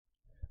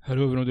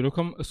Hello everyone,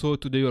 welcome. So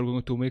today we are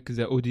going to make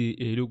the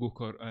AUDI logo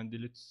car, and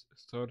let's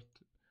start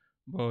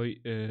by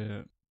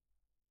you're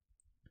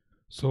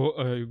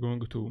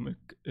going to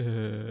make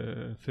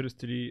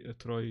firstly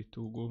try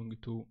to going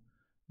to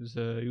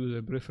the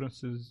user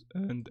preferences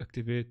and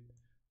activate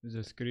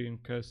the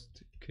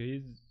screencast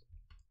case.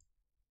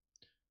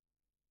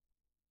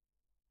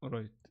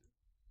 Alright.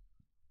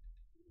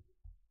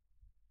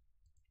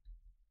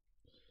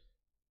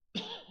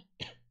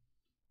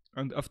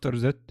 And after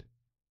that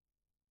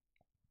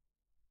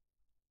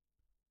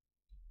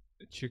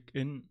check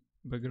in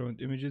background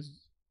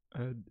images,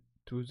 add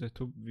to the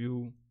top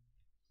view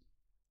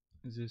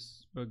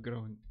this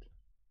background.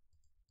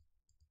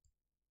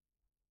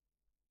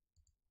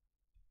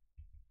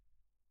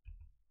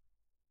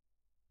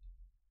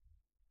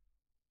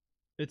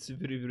 It's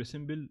very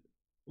simple.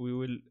 We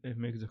will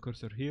make the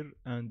cursor here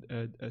and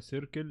add a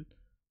circle,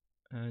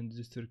 and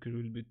this circle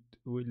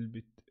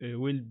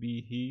will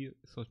be here,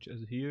 such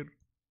as here,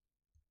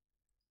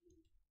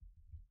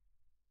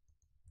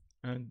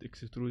 and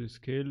extrude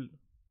scale.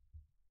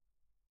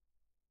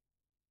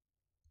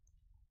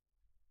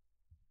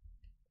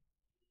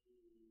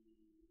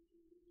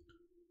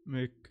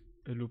 Make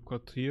a loop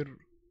cut here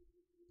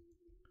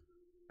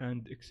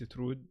and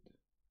extrude.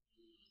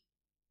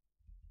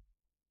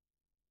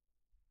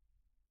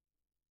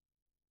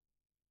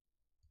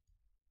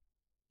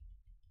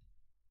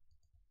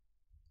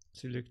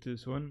 Select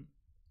this one,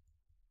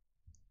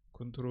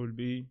 Control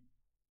B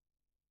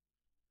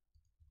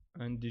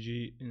and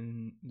G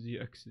in the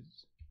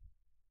axis.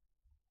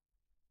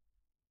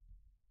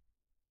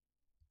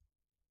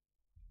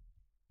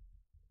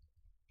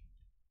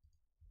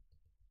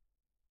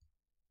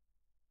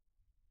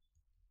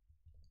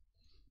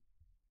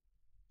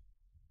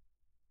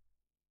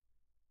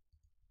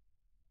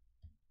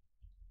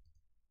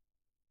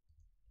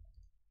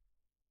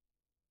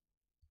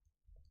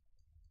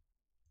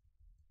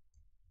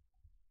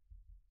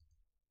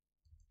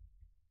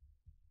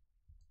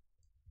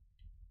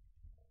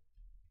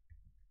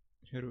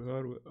 Here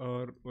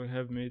we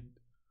have made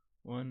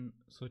one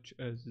such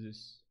as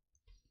this.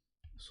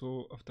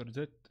 So after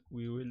that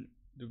we will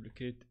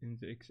duplicate in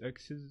the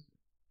x-axis,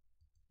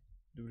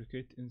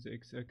 duplicate in the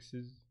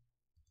x-axis,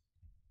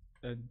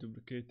 and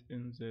duplicate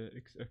in the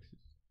x-axis.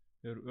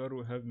 Here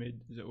we have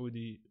made the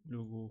AUDI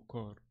logo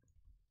car.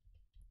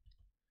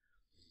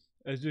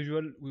 As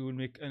usual, we will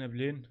make an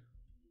plane.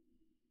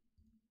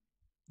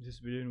 This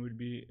plane will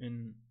be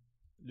in,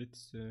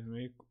 let's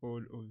make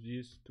all of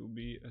these to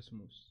be a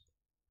smooth,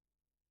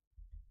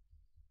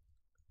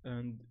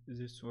 and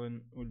this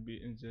one will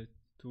be in the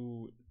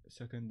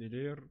second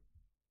layer,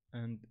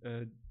 and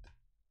add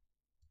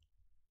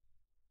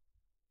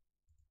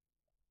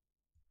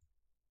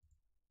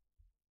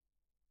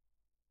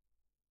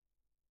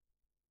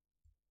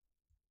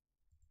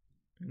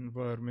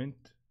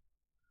environment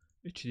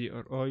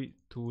HDRI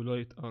to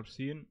light are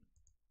seen,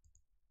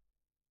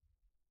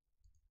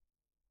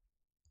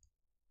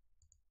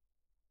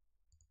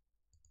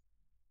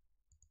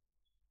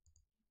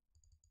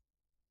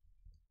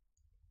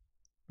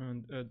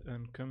 and add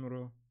an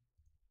camera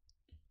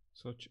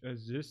such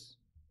as this.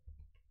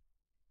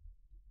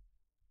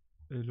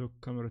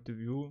 Look camera to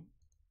view,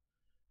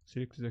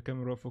 select the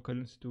camera focal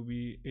length to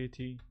be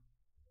 80,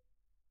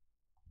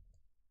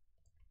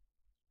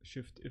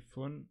 shift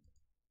F1,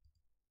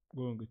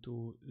 going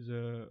to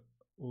the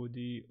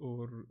AUDI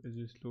or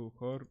this logo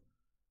car,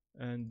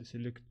 and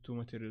select to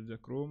material the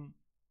chrome,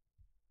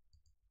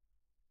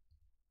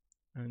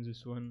 and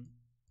this one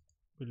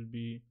will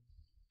be,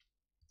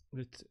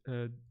 let's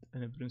add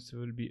an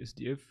principal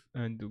BSDF,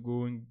 and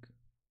going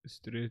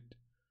straight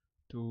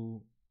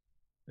to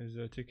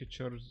the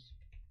textures.com.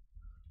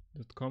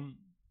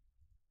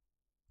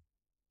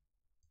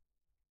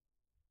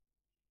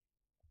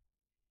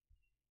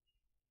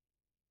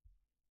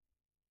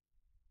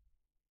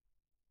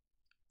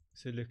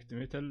 Select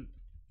metal,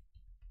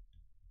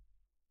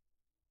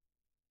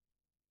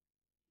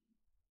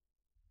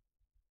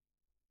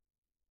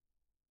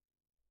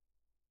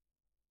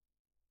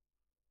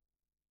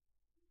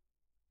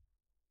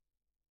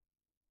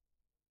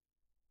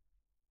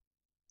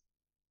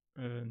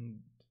 and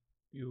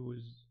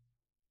use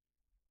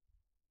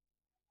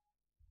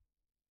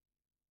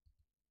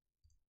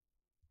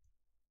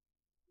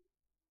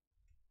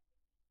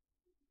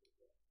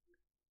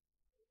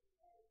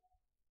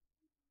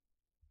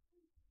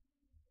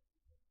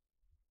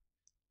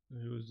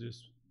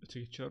this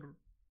texture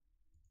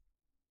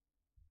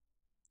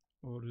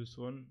or this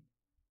one,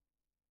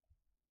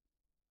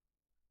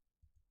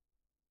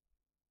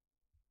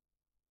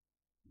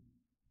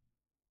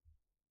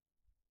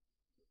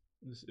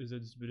 this is a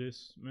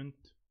displacement,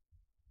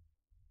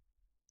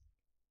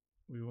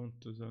 we want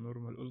the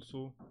normal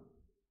also,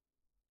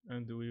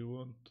 and we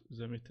want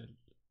the metal.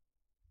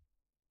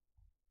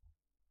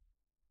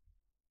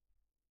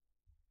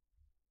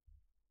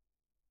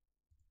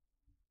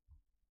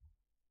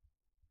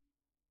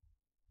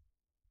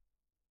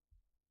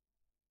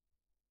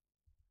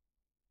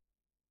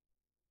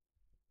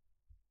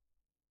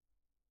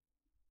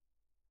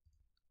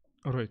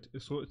 Alright,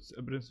 so it's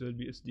a principal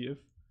BSDF,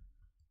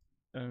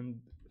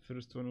 and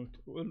first one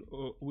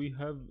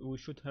we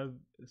should have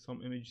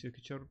some image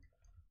texture.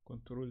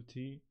 Control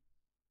T,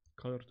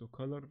 color to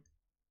color,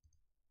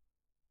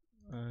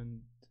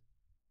 and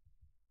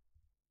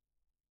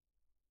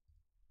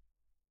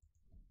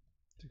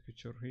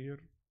texture here.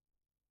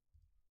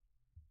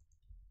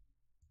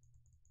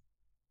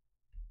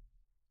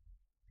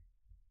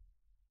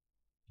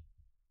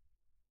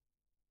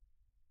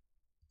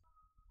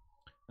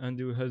 And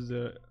we have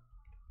the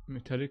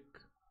metallic,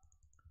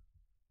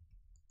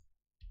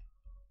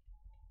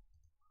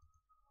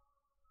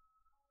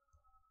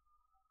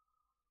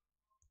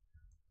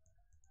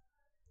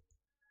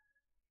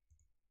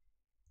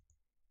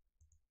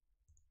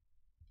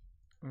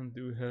 and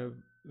we have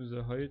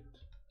the height,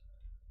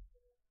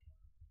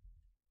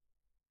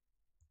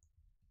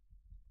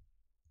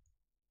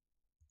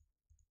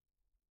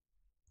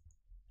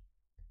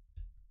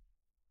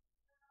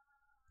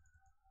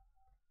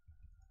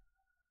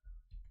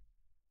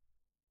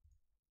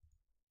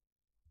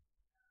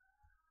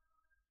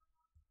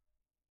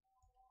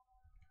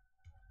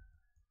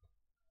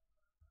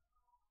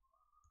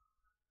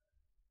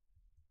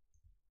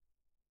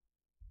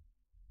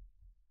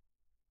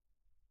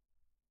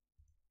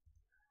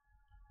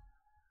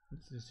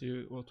 let's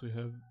see what we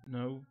have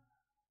now.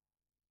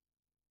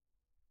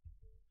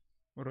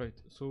 Alright,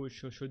 so we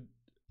should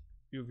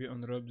UV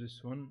unwrap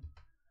this one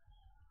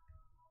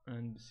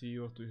and see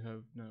what we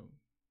have now.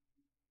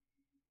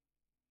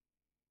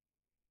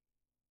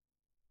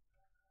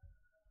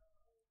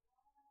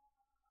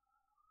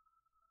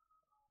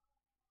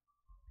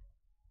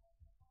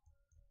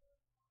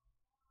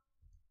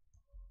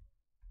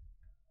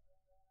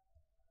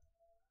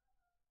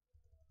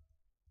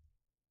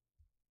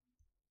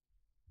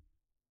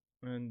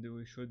 And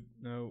we should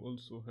now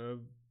also have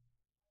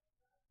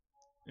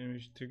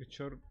image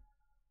texture,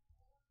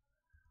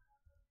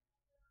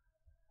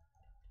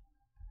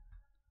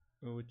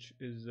 which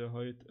is the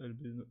height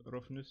albino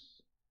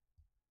roughness,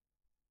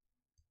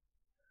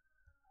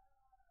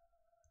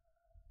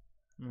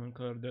 and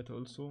color data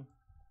also.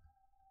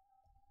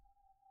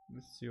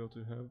 Let's see what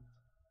we have.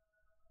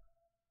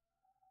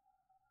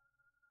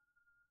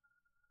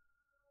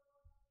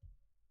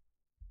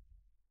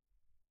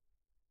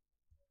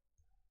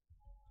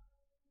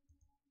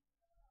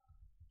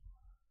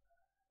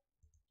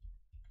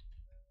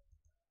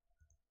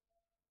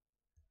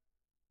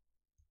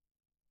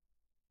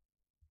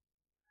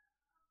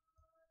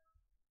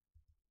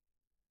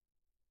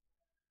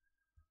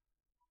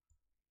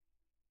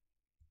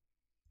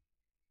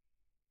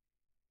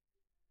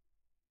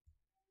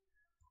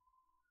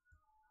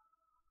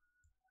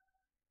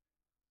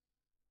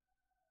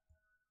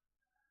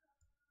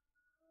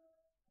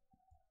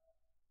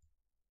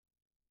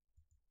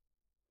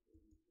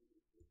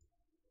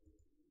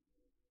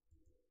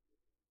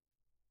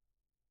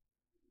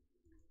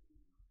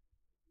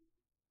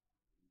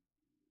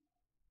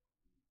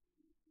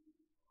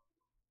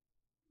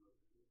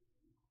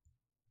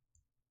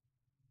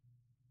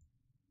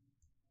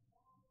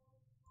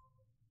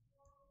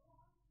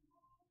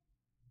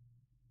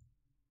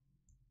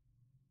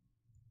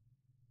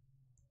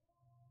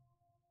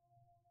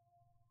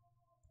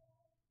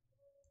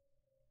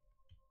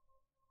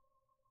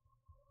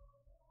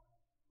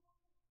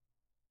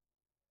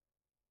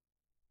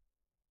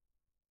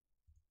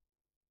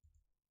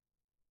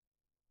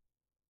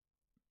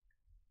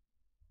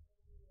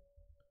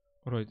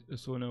 Alright,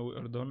 so now we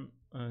are done,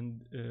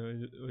 and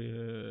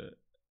the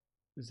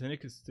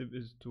next step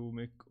is to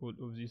make all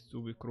of these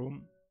to be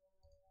chrome.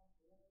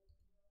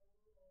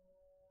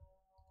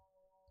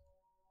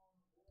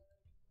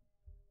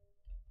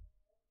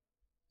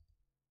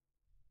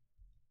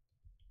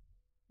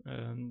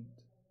 And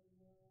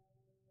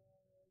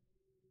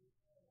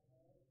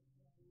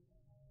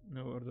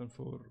now we are done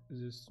for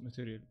this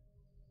material.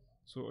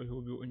 So I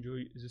hope you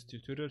enjoy this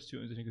tutorial. See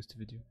you in the next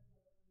video.